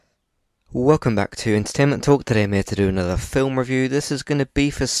Welcome back to Entertainment Talk. Today I'm here to do another film review. This is going to be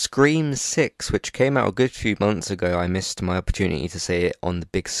for Scream 6, which came out a good few months ago. I missed my opportunity to see it on the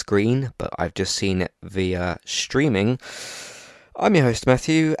big screen, but I've just seen it via streaming. I'm your host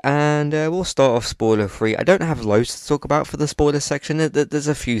Matthew, and we'll start off spoiler free. I don't have loads to talk about for the spoiler section. There's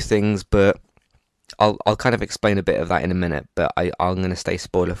a few things, but I'll kind of explain a bit of that in a minute, but I'm going to stay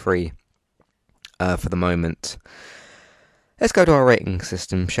spoiler free for the moment. Let's go to our rating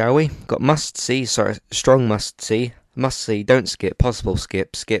system, shall we? Got strong must see, don't skip, possible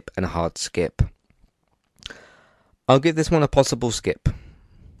skip, skip, and a hard skip. I'll give this one a possible skip.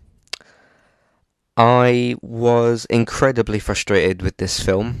 I was incredibly frustrated with this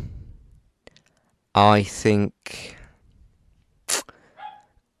film. I think,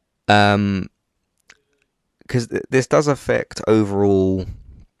 because this does affect overall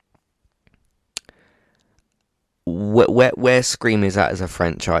where Scream is at as a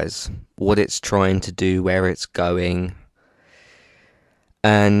franchise, what it's trying to do, where it's going.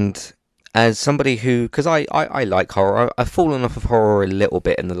 And as somebody who, because I like horror, I've fallen off of horror a little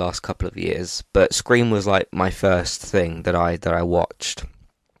bit in the last couple of years, but Scream was like my first thing that I watched.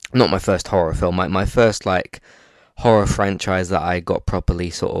 Not my first horror film, my first like horror franchise that I got properly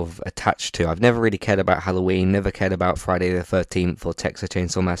sort of attached to. I've never really cared about Halloween, never cared about Friday the 13th or Texas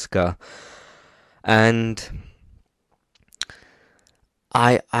Chainsaw Massacre. And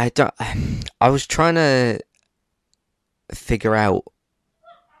I was trying to figure out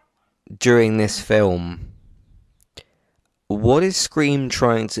during this film, what is Scream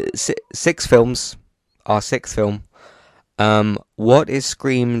trying to... Six films, our sixth film. What is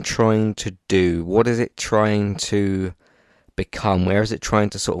Scream trying to do? What is it trying to become? Where is it trying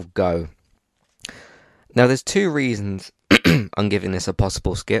to sort of go? Now, there's two reasons I'm giving this a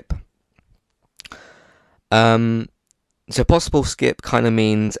possible skip. So possible skip kind of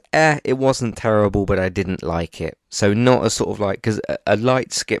means, it wasn't terrible, but I didn't like it. So not a sort of like, because a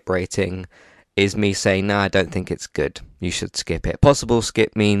light skip rating is me saying, nah, I don't think it's good. You should skip it. Possible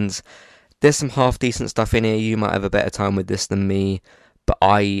skip means there's some half decent stuff in here. You might have a better time with this than me, but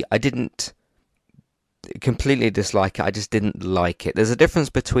I didn't completely dislike it. I just didn't like it. There's a difference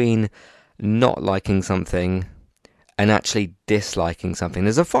between not liking something and actually disliking something.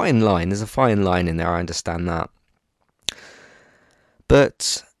 There's a fine line. There's a fine line in there. I understand that.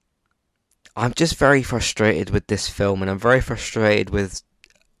 But I'm just very frustrated with this film, and I'm very frustrated with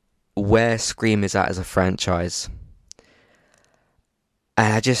where Scream is at as a franchise.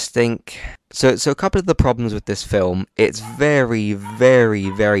 And I just think... So a couple of the problems with this film, it's very, very,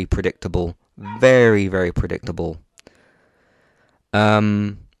 very predictable. Very, very predictable.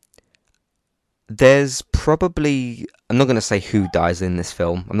 There's probably... I'm not going to say who dies in this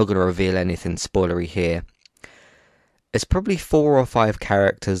film. I'm not going to reveal anything spoilery here. There's probably 4 or 5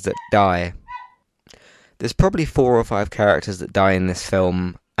 characters that die. There's probably 4 or 5 characters that die in this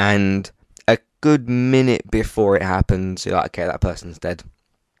film, and a good minute before it happens, you're like, okay, that person's dead.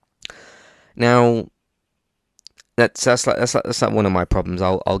 Now, that's like one of my problems.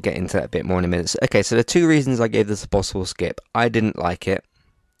 I'll get into that a bit more in a minute. Okay, so the two reasons I gave this a possible skip. I didn't like it.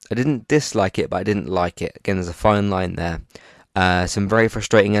 I didn't dislike it, but I didn't like it. Again, there's a fine line there. Some very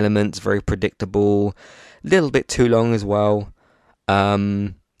frustrating elements, very predictable. Little bit too long as well,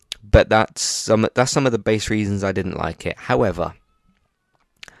 but that's some of the base reasons I didn't like it. However,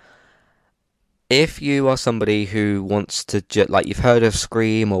 if you are somebody who wants to like you've heard of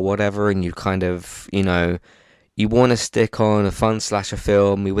Scream or whatever, and you kind of you want to stick on a fun slasher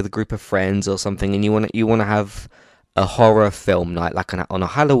film with a group of friends or something, and you want to have a horror film night like on a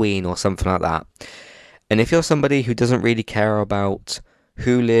Halloween or something like that, and if you're somebody who doesn't really care about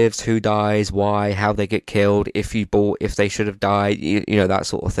who lives, who dies, why, how they get killed, if they should have died, that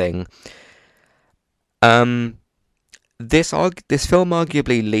sort of thing. This film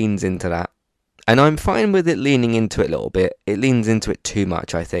arguably leans into that, and I'm fine with it leaning into it a little bit. It leans into it too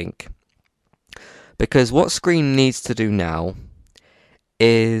much, I think, because what Scream needs to do now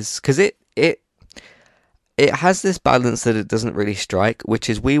is, because it has this balance that it doesn't really strike, which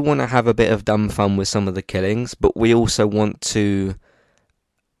is we want to have a bit of dumb fun with some of the killings, but we also want to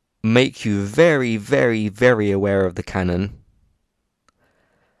make you very, very, very aware of the canon,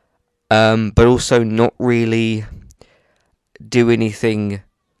 but also not really do anything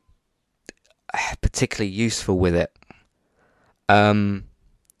particularly useful with it. And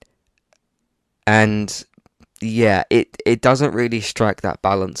yeah, it doesn't really strike that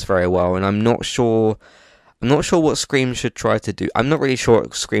balance very well, and I'm not sure what Scream should try to do. I'm not really sure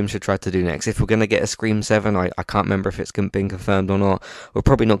what Scream should try to do next. If we're going to get a Scream 7, I can't remember if it's been confirmed or not. We're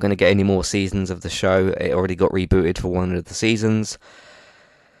probably not going to get any more seasons of the show. It already got rebooted for one of the seasons.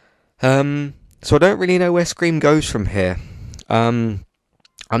 So I don't really know where Scream goes from here. I'm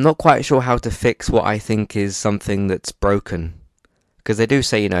not quite sure how to fix what I think is something that's broken. Because they do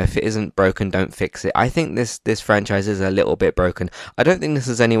say, if it isn't broken, don't fix it. I think this franchise is a little bit broken. I don't think this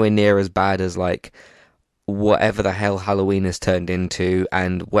is anywhere near as bad as, like, whatever the hell Halloween has turned into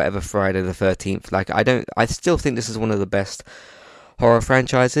and whatever Friday the 13th. Like, I still think this is one of the best horror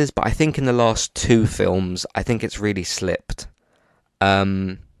franchises, but I think in the last two films, I think it's really slipped.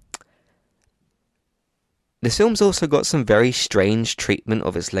 This film's also got some very strange treatment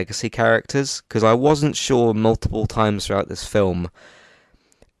of its legacy characters, because I wasn't sure multiple times throughout this film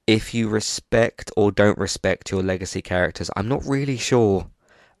if you respect or don't respect your legacy characters. I'm not really sure.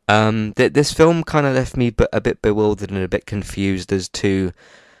 This film kind of left me a bit bewildered and a bit confused as to...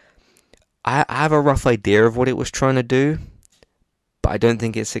 I have a rough idea of what it was trying to do, but I don't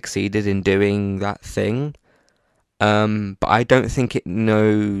think it succeeded in doing that thing. But I don't think it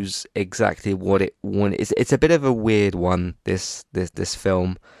knows exactly what it wanted. It's a bit of a weird one, this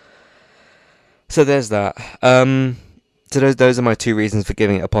film. So there's that. So those are my two reasons for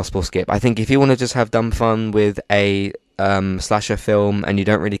giving it a possible skip. I think if you want to just have dumb fun with a slasher film and you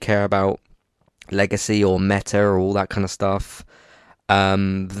don't really care about legacy or meta or all that kind of stuff,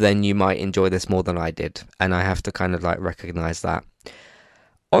 then you might enjoy this more than I did. And I have to kind of like recognize that.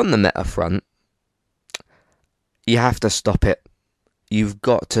 On the meta front, you have to stop it. You've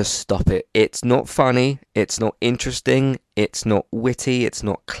got to stop it. It's not funny. It's not interesting. It's not witty. It's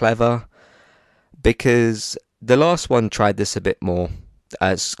not clever. Because the last one tried this a bit more.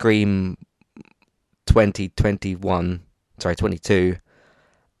 Scream 22,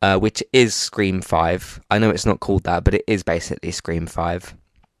 which is Scream 5. I know it's not called that, but it is basically Scream 5.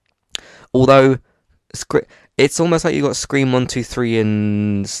 Although, it's almost like you got Scream 1, 2, 3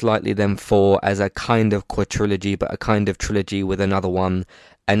 and slightly then 4 as a kind of quadrilogy, but a kind of trilogy with another one.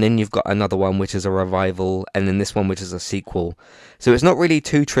 And then you've got another one which is a revival, and then this one which is a sequel. So it's not really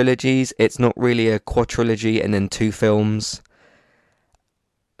two trilogies, it's not really a quadrilogy and then two films.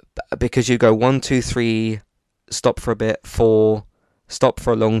 Because you go 1, 2, 3, stop for a bit, 4, stop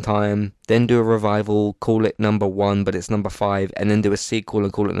for a long time, then do a revival, call it number 1, but it's number 5, and then do a sequel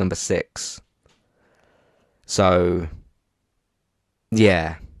and call it number 6. So,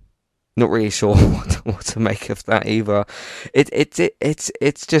 yeah, not really sure what to make of that either.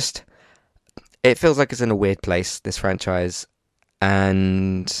 It's just, it feels like it's in a weird place, this franchise,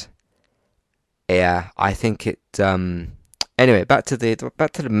 and yeah, I think it. Anyway, back to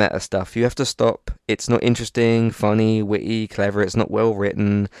the meta stuff. You have to stop. It's not interesting, funny, witty, clever. It's not well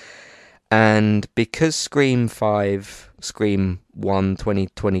written, and because Scream 1,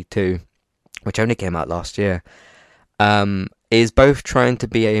 2022. Which only came out last year, is both trying to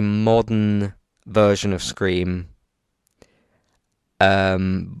be a modern version of Scream,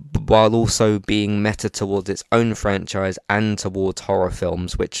 while also being meta towards its own franchise and towards horror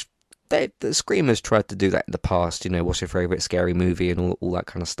films, which the Scream has tried to do that in the past. What's your favourite scary movie and all that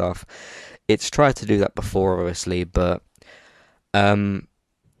kind of stuff. It's tried to do that before, obviously, but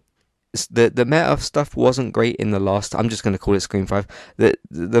the meta stuff wasn't great in the last. I'm just going to call it Scream 5. The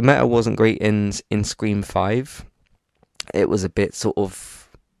meta wasn't great in Scream 5. It was a bit sort of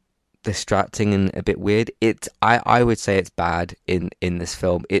distracting and a bit weird. I would say it's bad in this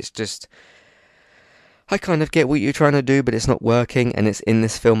film. It's just, I kind of get what you're trying to do, but it's not working, and it's in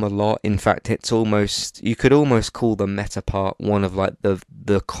this film a lot. In fact, you could almost call the meta part one of like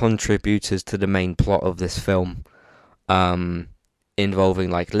the contributors to the main plot of this film. Involving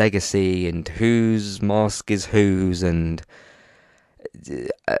like legacy and whose mask is whose and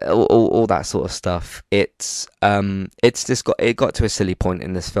all that sort of stuff. It's just got to a silly point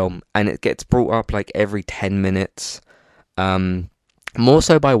in this film, and it gets brought up like every 10 minutes, more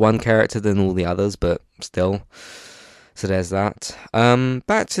so by one character than all the others, but still. So there's that.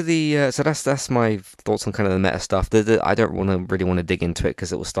 Back to the so that's my thoughts on kind of the meta stuff. I don't really want to dig into it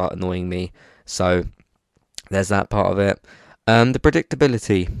because it will start annoying me. So there's that part of it. The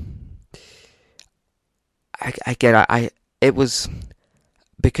predictability. It was,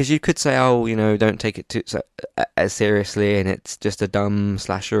 because you could say, don't take it too as seriously, and it's just a dumb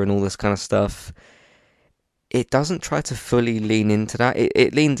slasher and all this kind of stuff. It doesn't try to fully lean into that.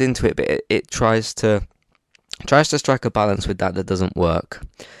 It leans into it, but it tries to strike a balance with that doesn't work.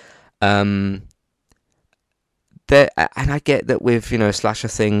 And I get that with, slasher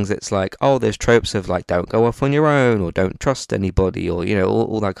things, it's like, there's tropes of like, don't go off on your own, or don't trust anybody, or,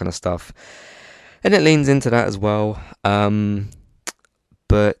 all that kind of stuff. And it leans into that as well.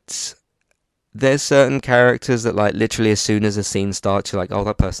 But there's certain characters that, like, literally as soon as a scene starts, you're like,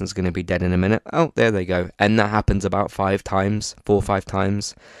 that person's going to be dead in a minute. Oh, there they go. And that happens about 4 or 5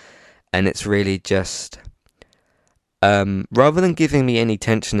 times. and it's really just rather than giving me any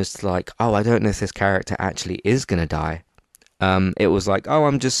tension as to like, oh, I don't know if this character actually is gonna die. It was like, oh,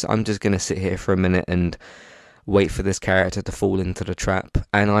 I'm just gonna sit here for a minute and wait for this character to fall into the trap,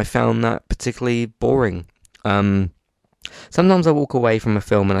 and I found that particularly boring. Sometimes I walk away from a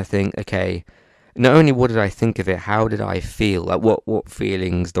film and I think, okay, not only what did I think of it, how did I feel? Like, what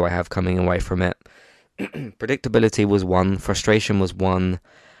feelings do I have coming away from it? Predictability was one, frustration was one.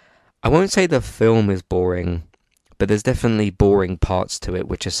 I won't say the film is boring, but there's definitely boring parts to it,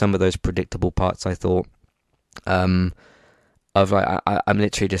 which are some of those predictable parts I thought. Of like, I'm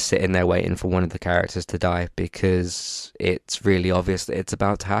literally just sitting there waiting for one of the characters to die because it's really obvious that it's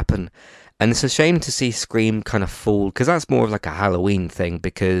about to happen. And it's a shame to see Scream kind of fall, because that's more of like a Halloween thing,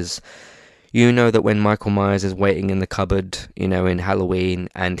 because you know that when Michael Myers is waiting in the cupboard, you know, in Halloween,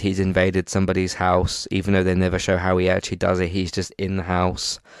 and he's invaded somebody's house, even though they never show how he actually does it, he's just in the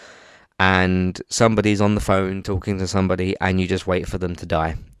house, and somebody's on the phone talking to somebody, and you just wait for them to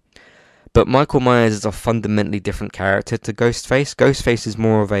die. But Michael Myers is a fundamentally different character to Ghostface. Ghostface is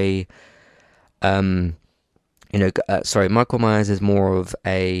more of a, Michael Myers is more of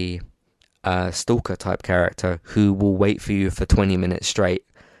a stalker type character who will wait for you for 20 minutes straight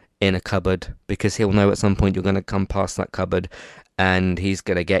in a cupboard, because he'll know at some point you're going to come past that cupboard and he's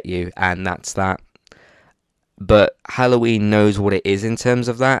going to get you, and that's that. But Halloween knows what it is in terms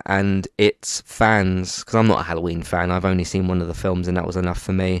of that, and its fans, because I'm not a Halloween fan, I've only seen one of the films and that was enough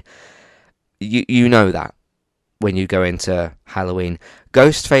for me. You know that when you go into Halloween.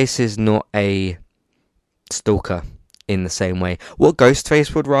 Ghostface is not a stalker in the same way. What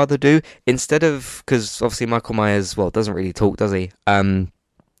Ghostface would rather do, instead of, because obviously Michael Myers, well, doesn't really talk, does he?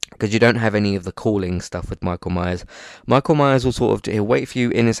 Because you don't have any of the calling stuff with Michael Myers. Michael Myers will he'll wait for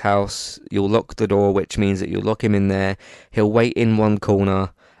you in his house, you'll lock the door, which means that you'll lock him in there, he'll wait in one corner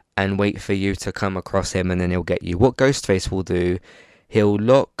and wait for you to come across him, and then he'll get you. What Ghostface will do, he'll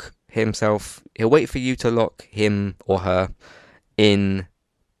wait for you to lock him or her in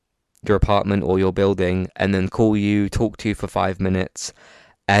your apartment or your building, and then call you, talk to you for 5 minutes,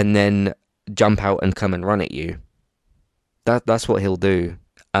 and then jump out and come and run at you. That's what he'll do.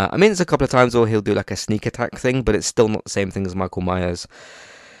 I mean, there's a couple of times where he'll do like a sneak attack thing, but it's still not the same thing as Michael Myers.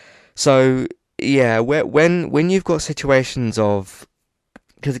 So yeah, when you've got situations of,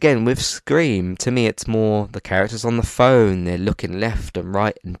 because again, with Scream, to me, it's more the characters on the phone. They're looking left and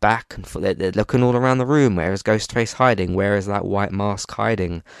right and back, and they're looking all around the room. Where is Ghostface hiding? Where is that white mask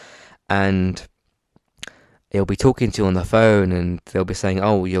hiding? And he'll be talking to you on the phone, and they'll be saying,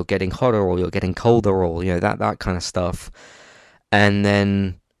 "Oh, you're getting hotter, or you're getting colder, or that kind of stuff." And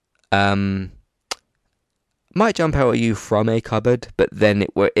then might jump out at you from a cupboard, but then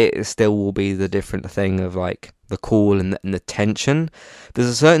it still will be the different thing of like the call and the tension. There's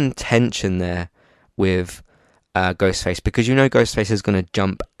a certain tension there with Ghostface, because Ghostface is going to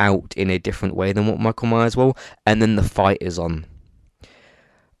jump out in a different way than what Michael Myers will, and then the fight is on.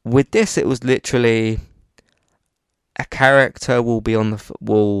 With this, it was literally a character will be on the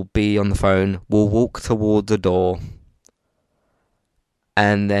phone, will walk toward the door,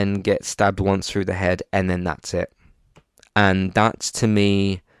 and then get stabbed once through the head, and then that's it. And that's, to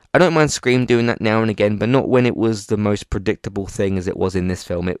me, I don't mind Scream doing that now and again, but not when it was the most predictable thing as it was in this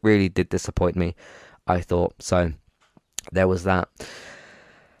film. It really did disappoint me, I thought. So there was that.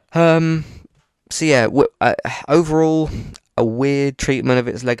 So yeah, overall, a weird treatment of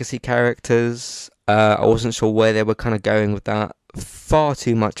its legacy characters. I wasn't sure where they were kind of going with that. Far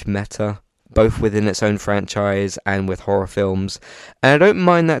too much meta, both within its own franchise and with horror films. And I don't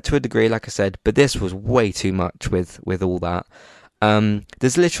mind that to a degree, like I said, but this was way too much with all that.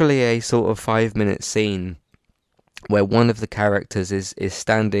 There's literally a sort of 5-minute scene where one of the characters is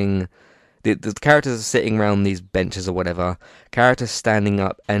standing. The characters are sitting around these benches or whatever. Character's standing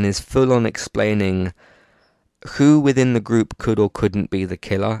up and is full on explaining who within the group could or couldn't be the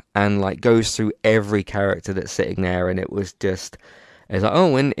killer, and like goes through every character that's sitting there. And it was just, it's like,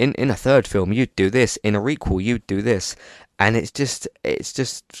 oh, in a third film you'd do this, in a requel you'd do this, and it's just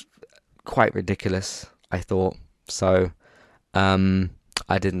quite ridiculous, I thought. So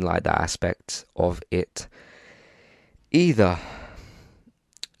I didn't like that aspect of it either.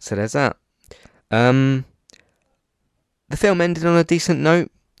 So there's that. The film ended on a decent note.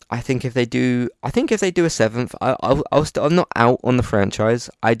 I think if they do a 7th, I'm not out on the franchise.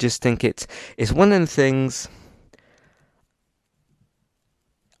 I just think it's one of the things.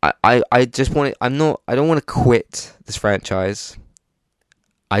 I just want it. I don't want to quit this franchise.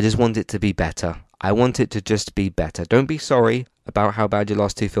 I just want it to be better. I want it to just be better. Don't be sorry about how bad your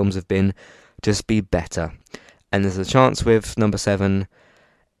last 2 films have been. Just be better. And there's a chance with number 7.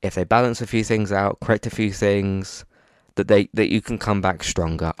 if they balance a few things out, correct a few things, that you can come back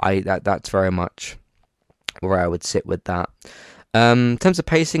stronger. That's very much where I would sit with that. In terms of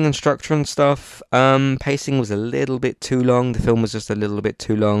pacing and structure and stuff, pacing was a little bit too long. The film was just a little bit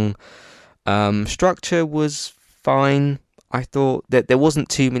too long. Structure was fine. I thought that there wasn't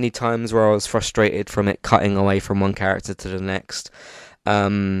too many times where I was frustrated from it cutting away from one character to the next.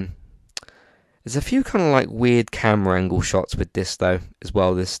 There's a few kind of like weird camera angle shots with this though as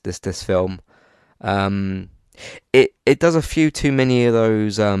well. This film. It does a few too many of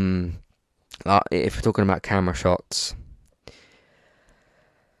those. If we're talking about camera shots,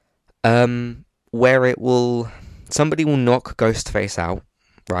 where somebody will knock Ghostface out,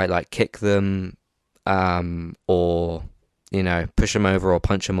 right? Like kick them, or push them over or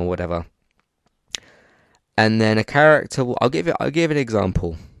punch them or whatever. And then a character I'll give an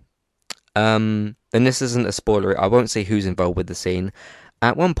example. And this isn't a spoiler. I won't say who's involved with the scene.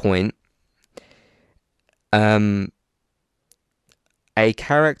 At one point, a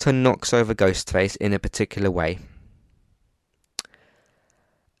character knocks over Ghostface in a particular way.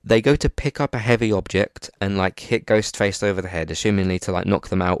 They go to pick up a heavy object and like hit Ghostface over the head, assumingly to like knock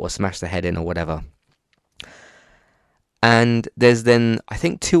them out or smash the head in or whatever. And there's then, I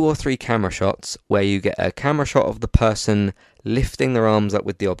think, 2 or 3 camera shots where you get a camera shot of the person lifting their arms up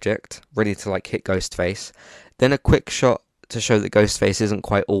with the object, ready to like hit Ghostface. Then a quick shot to show that Ghostface isn't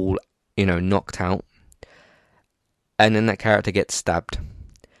quite all, knocked out. And then that character gets stabbed.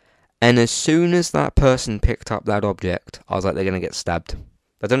 And as soon as that person picked up that object, I was like, they're going to get stabbed.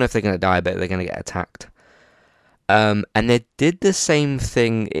 I don't know if they're going to die, but they're going to get attacked. And they did the same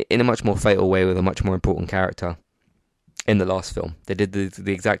thing in a much more fatal way with a much more important character in the last film. They did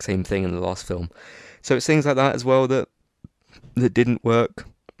the exact same thing in the last film. So it's things like that as well that didn't work,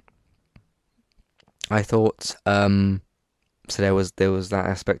 I thought. So there was that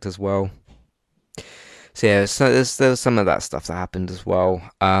aspect as well. So yeah, there's some of that stuff that happened as well.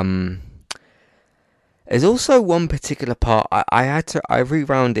 There's also one particular part I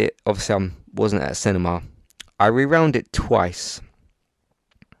rewound it. Obviously, I wasn't at a cinema. I rewound it twice.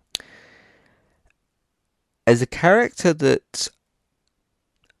 As a character that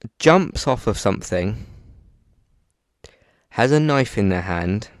jumps off of something, has a knife in their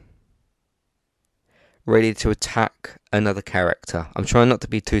hand, ready to attack another character. I'm trying not to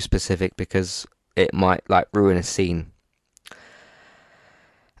be too specific because it might like ruin a scene.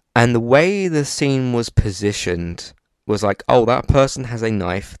 And the way the scene was positioned was like, oh, that person has a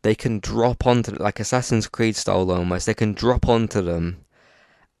knife. They can drop onto, like Assassin's Creed style almost. They can drop onto them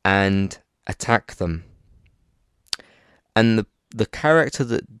and attack them. And the character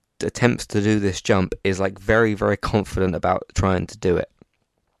that attempts to do this jump is like very, very confident about trying to do it.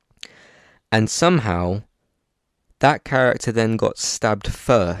 And somehow that character then got stabbed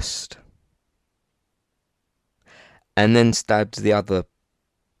first. And then stabbed the other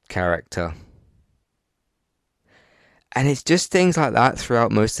character. And it's just things like that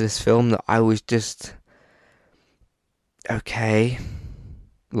throughout most of this film that I was just, okay,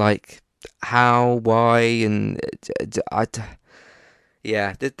 like how, why, and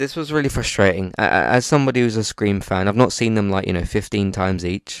this was really frustrating. As somebody who's a Scream fan, I've not seen them 15 times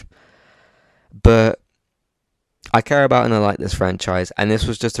each, but I care about and I like this franchise, and this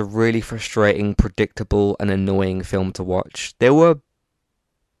was just a really frustrating, predictable, and annoying film to watch. There were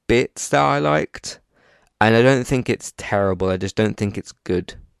bits that I liked, and I don't think it's terrible. I just don't think it's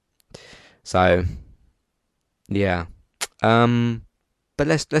good. So, yeah. But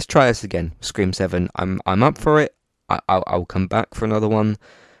let's try this again. Scream 7. I'm up for it. I'll come back for another one.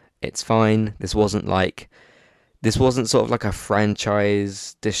 It's fine. This wasn't sort of like a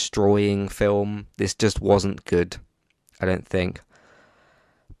franchise destroying film. This just wasn't good, I don't think.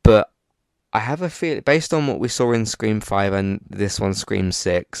 But I have a feeling, based on what we saw in Scream 5 and this one, Scream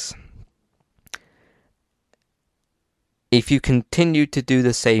 6, if you continue to do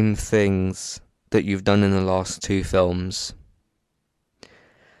the same things that you've done in the last 2 films,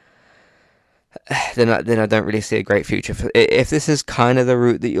 then I don't really see a great future. If this is kind of the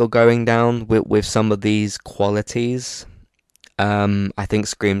route that you're going down with some of these qualities, I think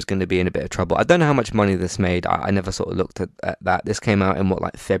Scream's going to be in a bit of trouble. I don't know how much money this made. I never sort of looked at that. This came out in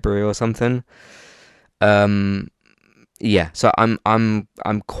February or something. Yeah. So I'm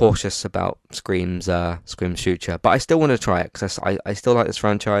cautious about Scream's future, but I still want to try it because I still like this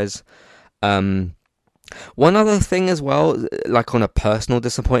franchise. One other thing as well, like on a personal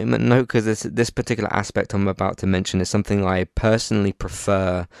disappointment note, because this particular aspect I'm about to mention is something I personally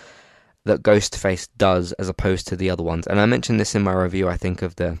prefer that Ghostface does as opposed to the other ones. And I mentioned this in my review, I think,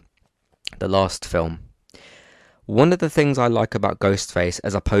 of the last film. one of the things I like about Ghostface,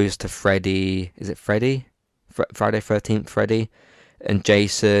 as opposed to Freddy, is it Freddy? Friday 13th Freddy, and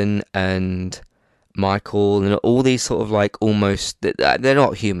Jason and Michael, and all these sort of like almost, they're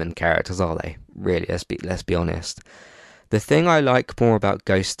not human characters, are they? Really, let's be honest. The thing I like more about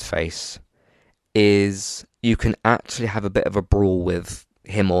Ghostface is you can actually have a bit of a brawl with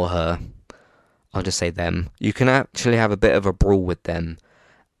him or her. I'll just say them. You can actually have a bit of a brawl with them,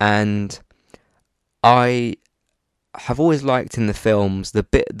 and I have always liked in the films the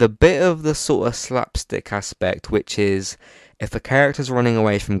bit of the sort of slapstick aspect, which is if a character's running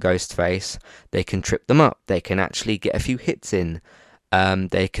away from Ghostface, they can trip them up. They can actually get a few hits in.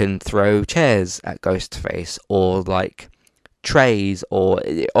 They can throw chairs at Ghostface, or like trays or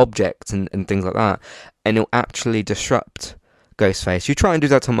objects and things like that, and it'll actually disrupt Ghostface. You try and do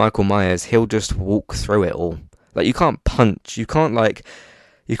that to Michael Myers, he'll just walk through it all. Like, you can't punch, you can't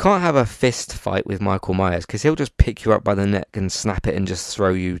have a fist fight with Michael Myers, because he'll just pick you up by the neck and snap it and just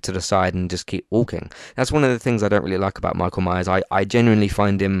throw you to the side and just keep walking. That's one of the things I don't really like about Michael Myers. I genuinely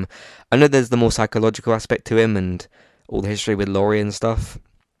find him, I know there's the more psychological aspect to him and all the history with Laurie and stuff.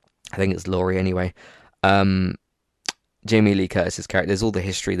 I think it's Laurie anyway. Jamie Lee Curtis's character, there's all the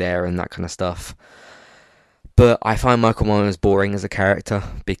history there and that kind of stuff. But I find Michael Myers boring as a character,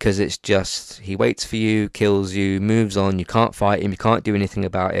 because it's just, he waits for you, kills you, moves on, you can't fight him, you can't do anything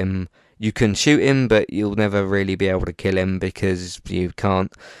about him. You can shoot him, but you'll never really be able to kill him because you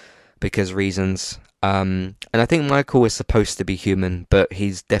can't, because reasons. And I think Michael is supposed to be human, but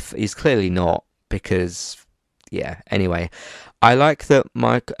he's clearly not, because, yeah, anyway. I like that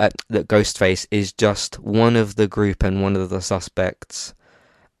that Ghostface is just one of the group and one of the suspects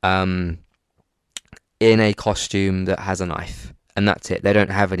in a costume that has a knife, and that's it. They don't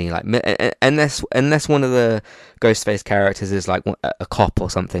have any, like, unless one of the Ghostface characters is like a cop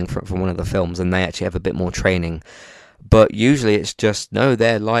or something from one of the films, and they actually have a bit more training. But usually it's just, no,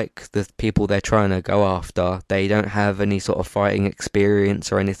 they're like the people they're trying to go after. They don't have any sort of fighting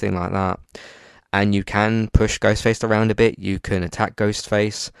experience or anything like that. And you can push Ghostface around a bit. You can attack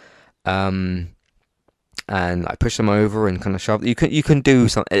Ghostface, and like push them over and kind of shove. You can do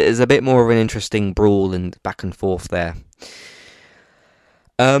something. It's a bit more of an interesting brawl and back and forth there.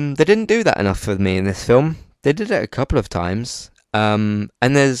 They didn't do that enough for me in this film. They did it a couple of times. And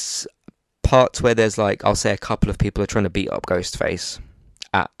there's parts where there's, like, I'll say a couple of people are trying to beat up Ghostface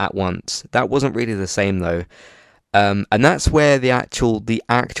at once. That wasn't really the same though. And that's where the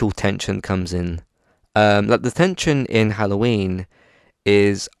actual tension comes in. Like, the tension in Halloween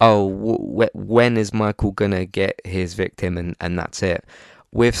is, when is Michael gonna get his victim, and that's it.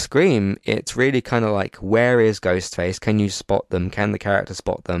 With Scream, it's really kind of like, where is Ghostface? Can you spot them? Can the character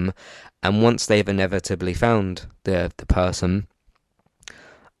spot them? And once they've inevitably found the person,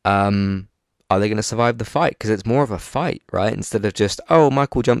 are they going to survive the fight? Because it's more of a fight, right? Instead of just,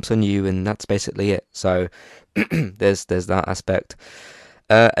 Michael jumps on you and that's basically it. So there's that aspect.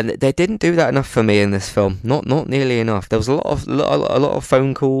 And they didn't do that enough for me in this film. Not nearly enough. There was a lot of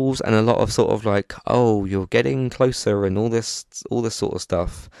phone calls and a lot of sort of like, you're getting closer and all this sort of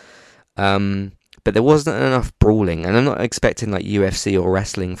stuff. But there wasn't enough brawling, and I'm not expecting like UFC or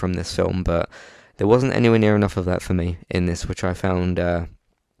wrestling from this film, but there wasn't anywhere near enough of that for me in this, which I found to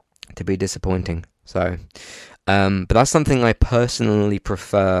be disappointing. So, but that's something I personally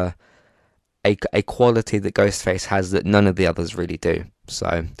prefer. A quality that Ghostface has that none of the others really do.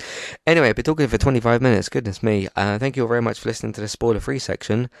 So, anyway, I've been talking for 25 minutes. Goodness me. Thank you all very much for listening to the spoiler-free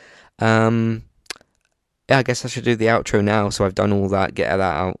section. Yeah, I guess I should do the outro now. So I've done all that, get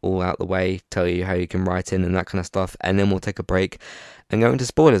that all out the way, tell you how you can write in and that kind of stuff, and then we'll take a break and go into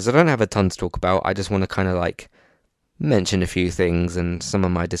spoilers. I don't have a ton to talk about. I just want to kind of like mention a few things and some of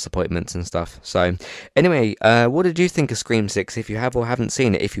my disappointments and stuff. So anyway, what did you think of Scream 6, if you have or haven't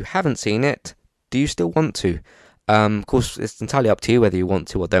seen it? If you haven't seen it, do you still want to? Of course, it's entirely up to you whether you want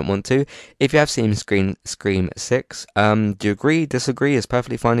to or don't want to. If you have seen Scream 6, do you agree, disagree? It's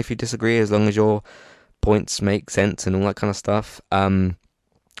perfectly fine if you disagree, as long as your points make sense and all that kind of stuff.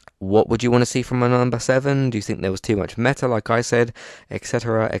 What would you want to see from a number 7? Do you think there was too much meta, like I said,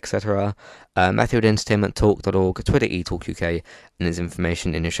 etc., etc.? Matthew at entertainmenttalk.org, Twitter eTalkUK, and there's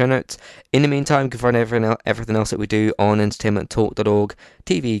information in your show notes. In the meantime, you can find everything else that we do on entertainmenttalk.org.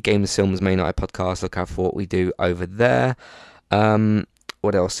 TV, games, films, main night podcast. Look out for what we do over there.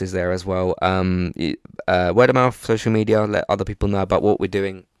 What else is there as well? Word of mouth, social media, let other people know about what we're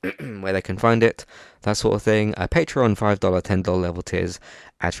doing, where they can find it, that sort of thing. Patreon, $5, $10 level tiers,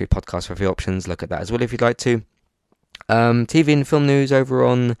 ad-free podcast review options. Look at that as well if you'd like to. TV and film news over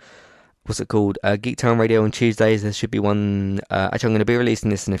on what's it called? Geek Town Radio on Tuesdays. There should be one. Actually, I'm going to be releasing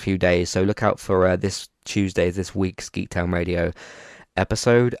this in a few days, so look out for this week's Geek Town Radio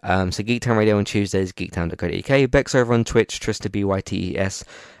episode. So Geek Town Radio on Tuesdays, geektown.co.uk. Bex over on Twitch, Trista BYTES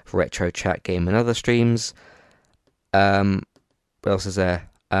for retro chat, game, and other streams. What else is there?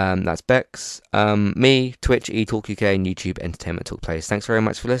 That's Bex. Me, Twitch, eTalk UK, and YouTube Entertainment Talk Plays. Thanks very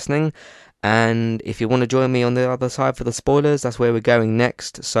much for listening. And if you want to join me on the other side for the spoilers, that's where we're going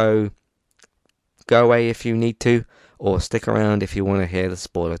next. So go away if you need to, or stick around if you want to hear the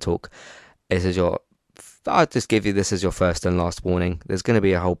spoiler talk. I'll just give you this as your first and last warning. There's going to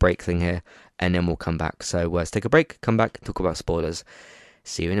be a whole break thing here, and then we'll come back. So let's take a break, come back, and talk about spoilers.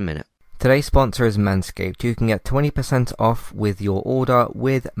 See you in a minute. Today's sponsor is Manscaped. You can get 20% off with your order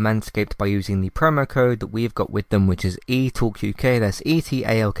with Manscaped by using the promo code that we've got with them, which is ETALKUK. That's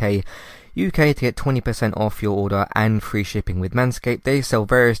ETALK. UK to get 20% off your order and free shipping with Manscaped. They sell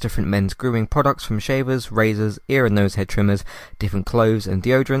various different men's grooming products, from shavers, razors, ear and nose hair trimmers, different clothes and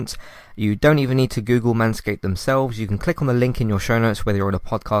deodorants. You don't even need to Google Manscaped themselves. You can click on the link in your show notes, whether you're on a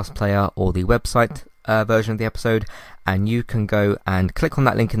podcast player or the website version of the episode, and you can go and click on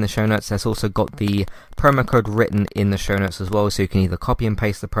that link in the show notes. There's also got the promo code written in the show notes as well, so you can either copy and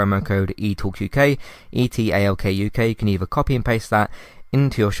paste the promo code ETALKUK, ETALKUK. You can either copy and paste that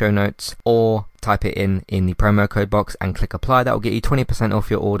into your show notes or type it in the promo code box and click apply. That will get you 20%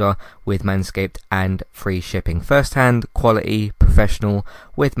 off your order with Manscaped and free shipping. First hand, quality, professional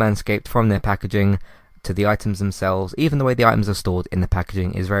with Manscaped, from their packaging to the items themselves. Even the way the items are stored in the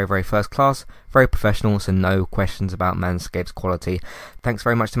packaging is very, very first class, very professional, so no questions about Manscaped's quality. Thanks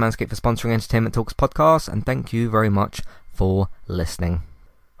very much to Manscaped for sponsoring Entertainment Talks podcast, and thank you very much for listening.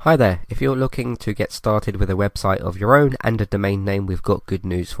 Hi there, if you're looking to get started with a website of your own and a domain name, we've got good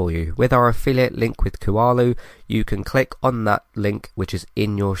news for you. With our affiliate link with Kualu, you can click on that link which is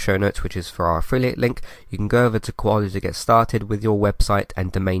in your show notes, which is for our affiliate link. You can go over to Kualu to get started with your website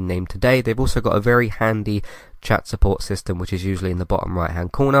and domain name today. They've also got a very handy chat support system, which is usually in the bottom right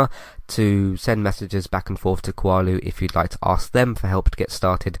hand corner, to send messages back and forth to Kualu if you'd like to ask them for help to get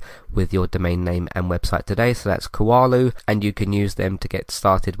started with your domain name and website today. So that's Kualu, and you can use them to get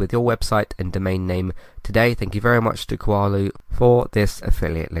started with your website and domain name today. Thank you very much to Kualu for this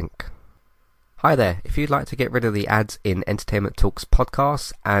affiliate link. Hi there, if you'd like to get rid of the ads in Entertainment Talks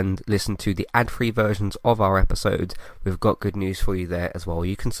podcasts and listen to the ad-free versions of our episodes, we've got good news for you there as well.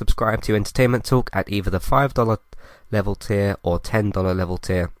 You can subscribe to Entertainment Talk at either the $5 level tier or $10 level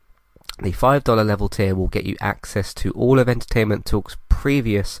tier. The $5 level tier will get you access to all of Entertainment Talk's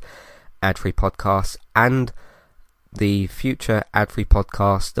previous ad-free podcasts and the future ad-free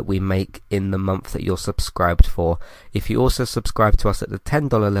podcasts that we make in the month that you're subscribed for. If you also subscribe to us at the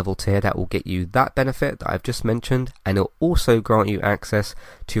 $10 level tier, that will get you that benefit that I've just mentioned, and it'll also grant you access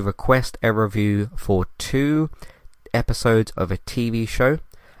to request a review for 2 episodes of a TV show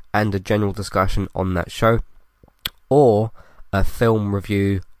and a general discussion on that show, or a film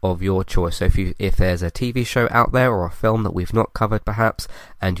review of your choice. So if there's a TV show out there or a film that we've not covered perhaps,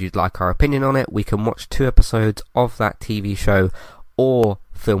 and you'd like our opinion on it, we can watch 2 episodes of that TV show or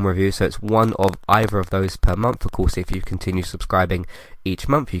film review. So it's one of either of those per month. Of course, if you continue subscribing each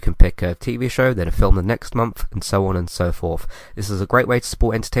month, you can pick a TV show, then a film the next month, and so on and so forth. This is a great way to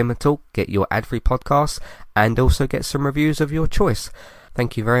support Entertainment Talk, get your ad-free podcasts, and also get some reviews of your choice.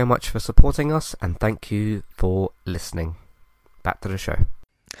 Thank you very much for supporting us, and thank you for listening. Back to the show.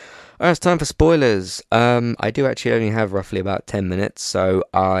 Alright, it's time for spoilers. I do actually only have roughly about 10 minutes, so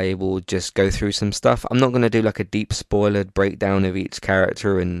I will just go through some stuff. I'm not going to do like a deep spoilered breakdown of each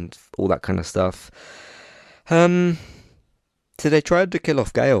character and all that kind of stuff. So they tried to kill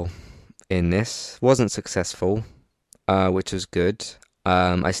off Gale in this. Wasn't successful, which was good.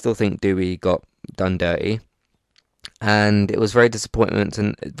 I still think Dewey got done dirty. And it was very disappointing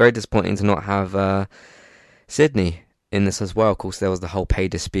to not have Sydney in this as well. Of course, there was the whole pay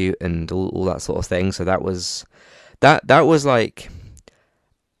dispute and all that sort of thing. So that was like,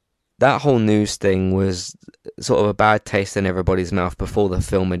 that whole news thing was sort of a bad taste in everybody's mouth before the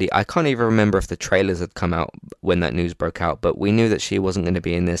film. I can't even remember if the trailers had come out when that news broke out, but we knew that she wasn't going to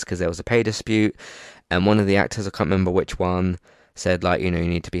be in this because there was a pay dispute, and one of the actors, I can't remember which one, said like, you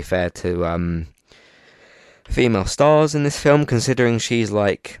need to be fair to female stars in this film, considering she's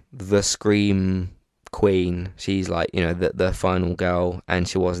like the Scream queen. She's like, the final girl, and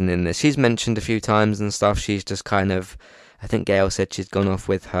she wasn't in this. She's mentioned a few times and stuff. She's just kind of, I think Gale said she's gone off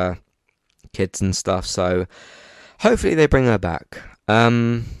with her kids and stuff, so hopefully they bring her back.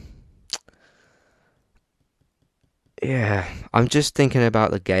 Yeah, I'm just thinking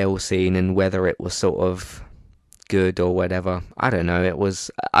about the Gale scene and whether it was sort of good or whatever. I don't know. It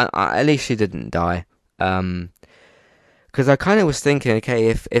was at least she didn't die. Because I kind of was thinking, okay,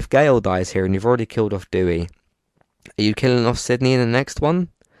 if Gale dies here and you've already killed off Dewey, are you killing off Sydney in the next one?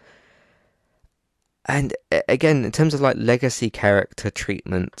 And again, in terms of like legacy character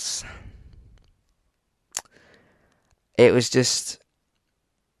treatments, it was just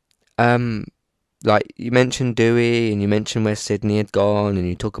like you mentioned Dewey and you mentioned where Sydney had gone, and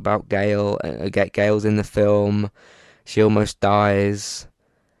you talk about Gale. Gale's in the film. She almost dies.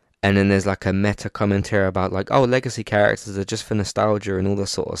 And then there's like a meta commentary about like, oh, legacy characters are just for nostalgia and all this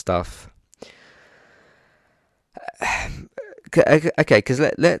sort of stuff. Okay, because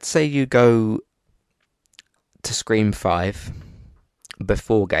let's say you go to Scream 5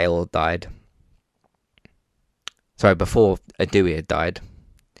 before Gale died. Sorry, before Dewey had died.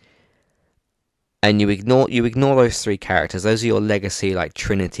 And you ignore those three characters. Those are your legacy, like,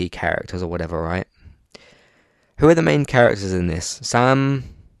 Trinity characters or whatever, right? Who are the main characters in this? Sam...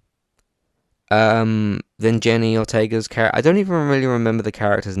 then Jenny Ortega's character. I don't even really remember the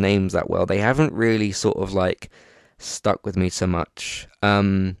characters' names that well. They haven't really sort of like stuck with me so much.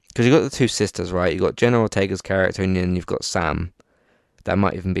 Because you got the two sisters, right? You got Jenny Ortega's character, and then you've got Sam. That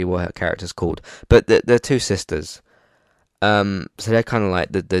might even be what her character's called. But they're two sisters. So they're kind of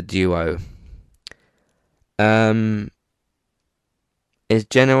like the duo. Is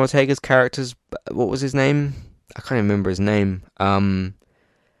Jenny Ortega's character's, what was his name? I can't remember his name.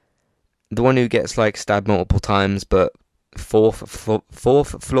 The one who gets like stabbed multiple times, but fourth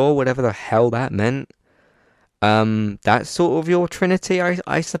floor, whatever the hell that meant. That's sort of your Trinity,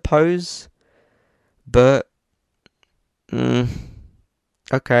 I suppose. But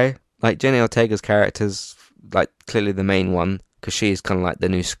okay, like Jenny Ortega's character's like clearly the main one, because she's kind of like the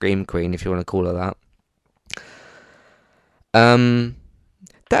new Scream Queen, if you want to call her that.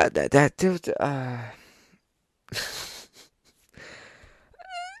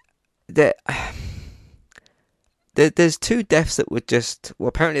 There's two deaths that were just, well,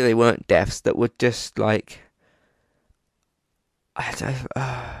 apparently they weren't deaths, that were just like, I don't.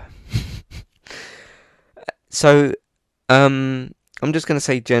 So, I'm just gonna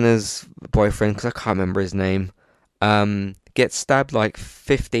say Jenna's boyfriend, because I can't remember his name. Gets stabbed like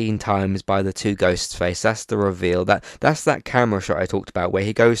 15 times by the two Ghostface. That's the reveal. That's that camera shot I talked about, where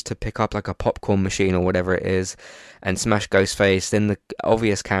he goes to pick up like a popcorn machine or whatever it is, and smash Ghostface. Then the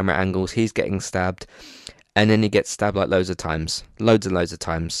obvious camera angles, he's getting stabbed, and then he gets stabbed like loads and loads of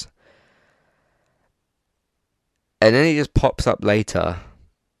times. And then he just pops up later.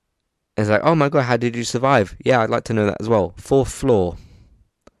 It's like, oh my god, how did you survive? Yeah, I'd like to know that as well. 4th floor.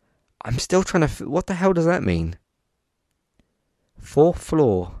 I'm still trying to... What the hell does that mean? 4th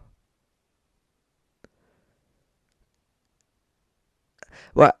floor.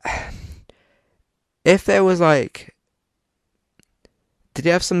 Well, if there was like... Did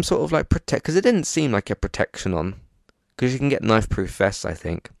he have some sort of like protect? Because it didn't seem like a protection on. Because you can get knife-proof vests, I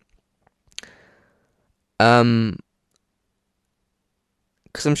think. Because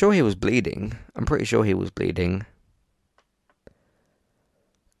I'm sure he was bleeding. I'm pretty sure he was bleeding.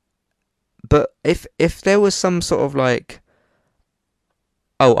 But if there was some sort of like,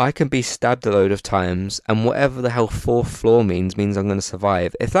 oh, I can be stabbed a load of times, and whatever the hell 4th floor means I'm going to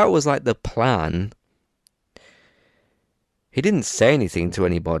survive. If that was like the plan, he didn't say anything to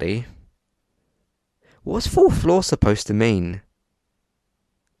anybody. What's 4th floor supposed to mean?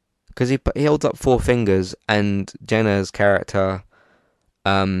 Because he holds up 4 fingers, and Jenna's character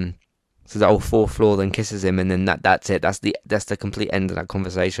says, "Oh, 4th floor," then kisses him, and then that's it. That's the complete end of that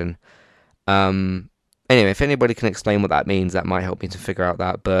conversation. Anyway, if anybody can explain what that means, that might help me to figure out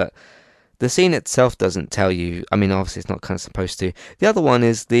that. But the scene itself doesn't tell you. I mean, obviously, it's not kind of supposed to. The other one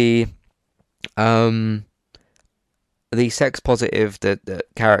is the sex positive, the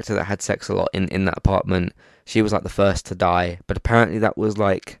character that had sex a lot in that apartment. She was like the first to die, but apparently that was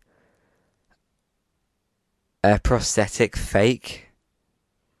like a prosthetic fake,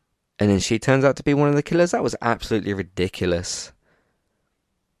 and then she turns out to be one of the killers. That was absolutely ridiculous.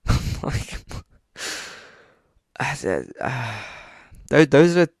 Like,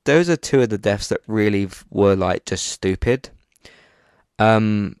 those are two of the deaths that really were like just stupid.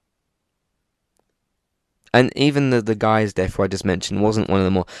 And even the guy's death, who I just mentioned, wasn't one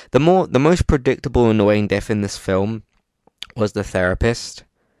of the most predictable, annoying death in this film was the therapist.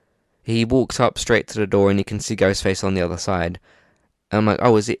 He walks up straight to the door and you can see Ghostface on the other side. And I'm like,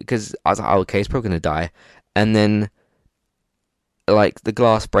 oh, is it? Because I was like, oh, okay, he's probably gonna die. And then, like, the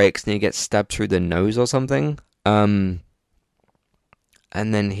glass breaks and he gets stabbed through the nose or something. And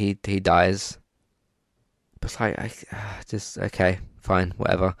then he dies. But like, just okay, fine,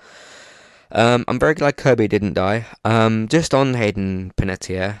 whatever. I'm very glad Kirby didn't die. Just on Hayden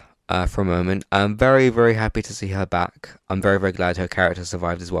Panettiere, for a moment. I'm very, very happy to see her back. I'm very, very glad her character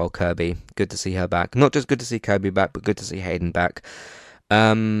survived as well, Kirby. Good to see her back. Not just good to see Kirby back, but good to see Hayden back.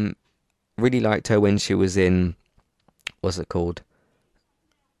 Um, really liked her when she was in, what's it called?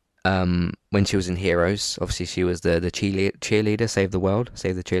 When she was in Heroes. Obviously, she was the cheerleader, Save the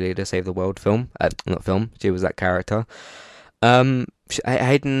Cheerleader, Save the World film. Not film. She was that character.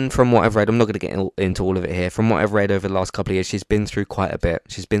 Hayden, from what I've read, I'm not going to get into all of it here. From what I've read over the last couple of years, she's been through quite a bit.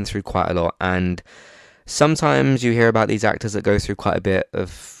 She's been through quite a lot, and sometimes you hear about these actors that go through quite a bit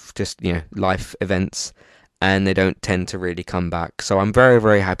of just, life events, and they don't tend to really come back. So I'm very,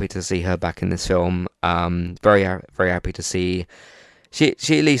 very happy to see her back in this film. Very, very happy to see she at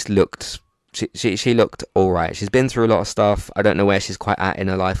least looked. She looked alright. She's been through a lot of stuff. I don't know where she's quite at in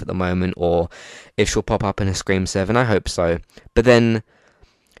her life at the moment, or if she'll pop up in a Scream 7. I hope so. But then,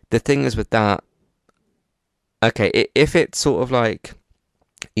 the thing is with that, okay, if it's sort of like,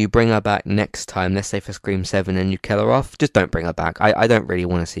 you bring her back next time, let's say for Scream 7, and you kill her off, just don't bring her back. I don't really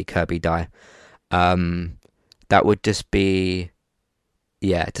want to see Kirby die. That would just be,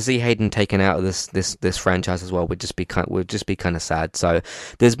 yeah, to see Hayden taken out of this franchise as well would just be kind of sad. So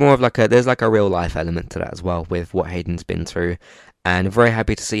there's more of there's like a real life element to that as well with what Hayden's been through, and I'm very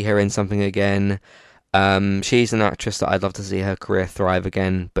happy to see her in something again. She's an actress that I'd love to see her career thrive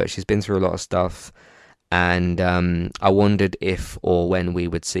again, but she's been through a lot of stuff, and I wondered if or when we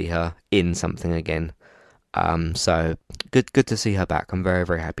would see her in something again. So good to see her back. I'm very,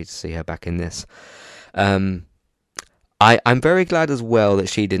 very happy to see her back in this. I'm very glad as well that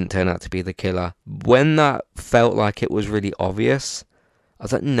she didn't turn out to be the killer. When that felt like it was really obvious, I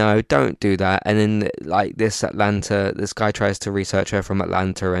was like, no, don't do that. And then, like, this guy tries to research her from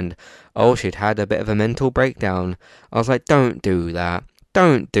Atlanta, and, oh, she'd had a bit of a mental breakdown. I was like, don't do that.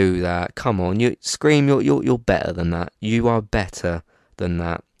 Don't do that. Come on, you Scream. You're better than that. You are better than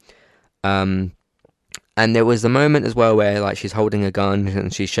that. And there was the moment as well where, like, she's holding a gun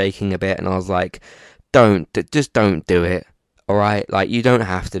and she's shaking a bit, and I was like, just don't do it. All right, like, you don't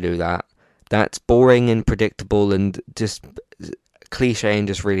have to do that. That's boring and predictable and just cliche and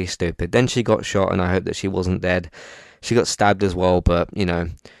just really stupid. Then she got shot, and I hope that she wasn't dead. She got stabbed as well, but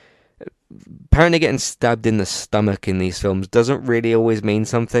apparently getting stabbed in the stomach in these films doesn't really always mean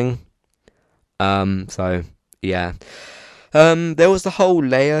something. So yeah. There was the whole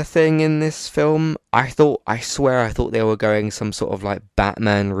Leia thing in this film. I swear I thought they were going some sort of like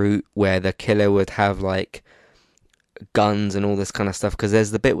Batman route where the killer would have like guns and all this kind of stuff, because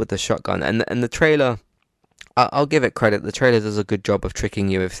there's the bit with the shotgun, and the trailer, I'll give it credit, the trailer does a good job of tricking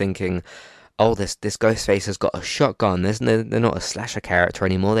you of thinking, oh, this Ghostface has got a shotgun. They're not a slasher character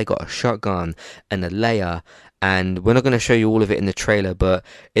anymore. They got a shotgun and a Leia, and we're not going to show you all of it in the trailer, but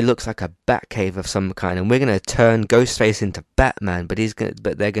it looks like a Batcave of some kind, and we're going to turn Ghostface into Batman, but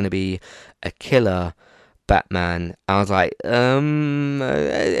they're going to be a killer Batman. I was like,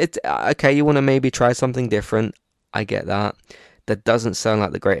 it's okay. You want to maybe try something different. I get that. That doesn't sound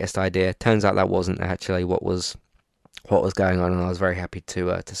like the greatest idea. Turns out that wasn't actually what was going on, and I was very happy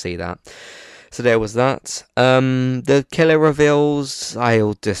to see that. So there was that. The killer reveals, I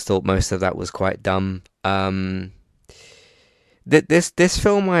just thought most of that was quite dumb. This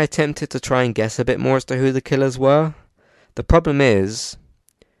film, I attempted to try and guess a bit more as to who the killers were. The problem is,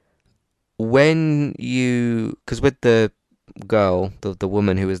 because with the girl, the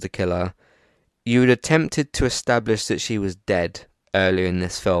woman who was the killer, you'd attempted to establish that she was dead earlier in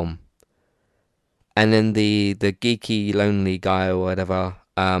this film. And then the geeky, lonely guy or whatever,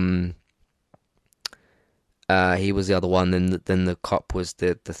 he was the other one, then the cop was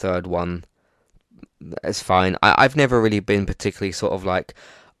the third one. It's fine. I've never really been particularly sort of like,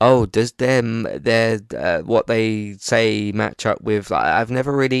 oh, does their what they say match up with? Like, I've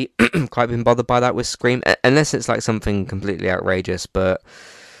never really quite been bothered by that with Scream, unless it's like something completely outrageous. But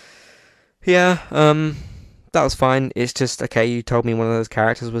yeah, that was fine. It's just, okay, you told me one of those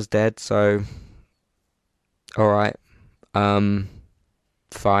characters was dead, so alright.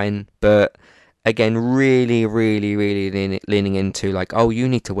 Fine. But again, really, really, really leaning into like, oh, you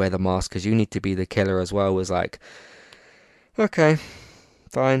need to wear the mask because you need to be the killer as well, was like, okay,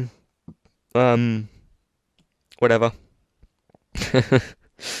 fine. Whatever.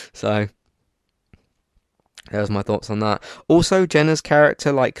 So that was my thoughts on that. Also, Jenna's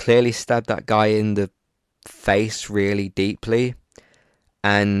character like clearly stabbed that guy in the face really deeply,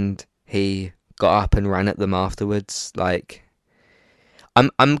 and he got up and ran at them afterwards. Like,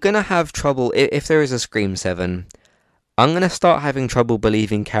 I'm gonna have trouble if there is a Scream 7. I'm gonna start having trouble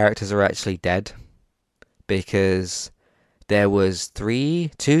believing characters are actually dead, because there was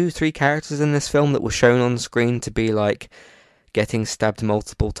three characters in this film that were shown on screen to be like getting stabbed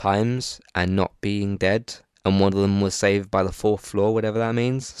multiple times and not being dead, and one of them was saved by the fourth floor, whatever that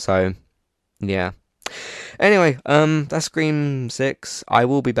means. So, yeah. Anyway, that's Scream 6. I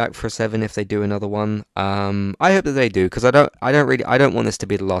will be back for a 7 if they do another one. I hope that they do, because I don't want this to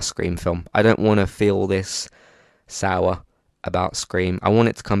be the last Scream film. I don't want to feel this sour about Scream. I want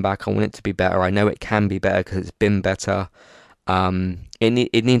it to come back. I want it to be better. I know it can be better because it's been better.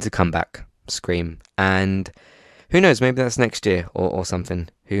 It needs to come back, Scream, and who knows? Maybe that's next year or something.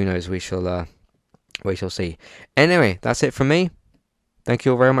 Who knows? We shall see. Anyway, that's it from me. Thank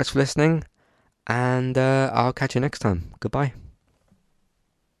you all very much for listening, and I'll catch you next time. Goodbye.